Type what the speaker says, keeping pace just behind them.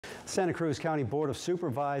Santa Cruz County Board of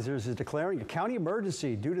Supervisors is declaring a county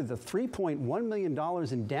emergency due to the $3.1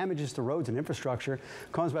 million in damages to roads and infrastructure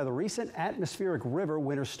caused by the recent atmospheric river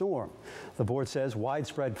winter storm. The board says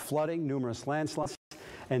widespread flooding, numerous landslides,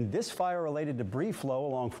 and this fire-related debris flow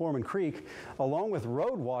along Foreman Creek, along with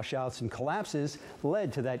road washouts and collapses,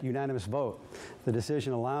 led to that unanimous vote. The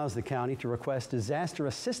decision allows the county to request disaster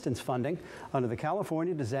assistance funding under the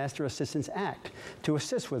California Disaster Assistance Act to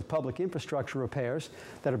assist with public infrastructure repairs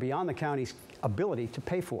that are beyond the county's ability to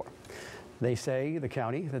pay for. They say, the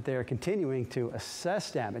county, that they are continuing to assess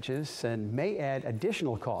damages and may add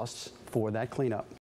additional costs for that cleanup.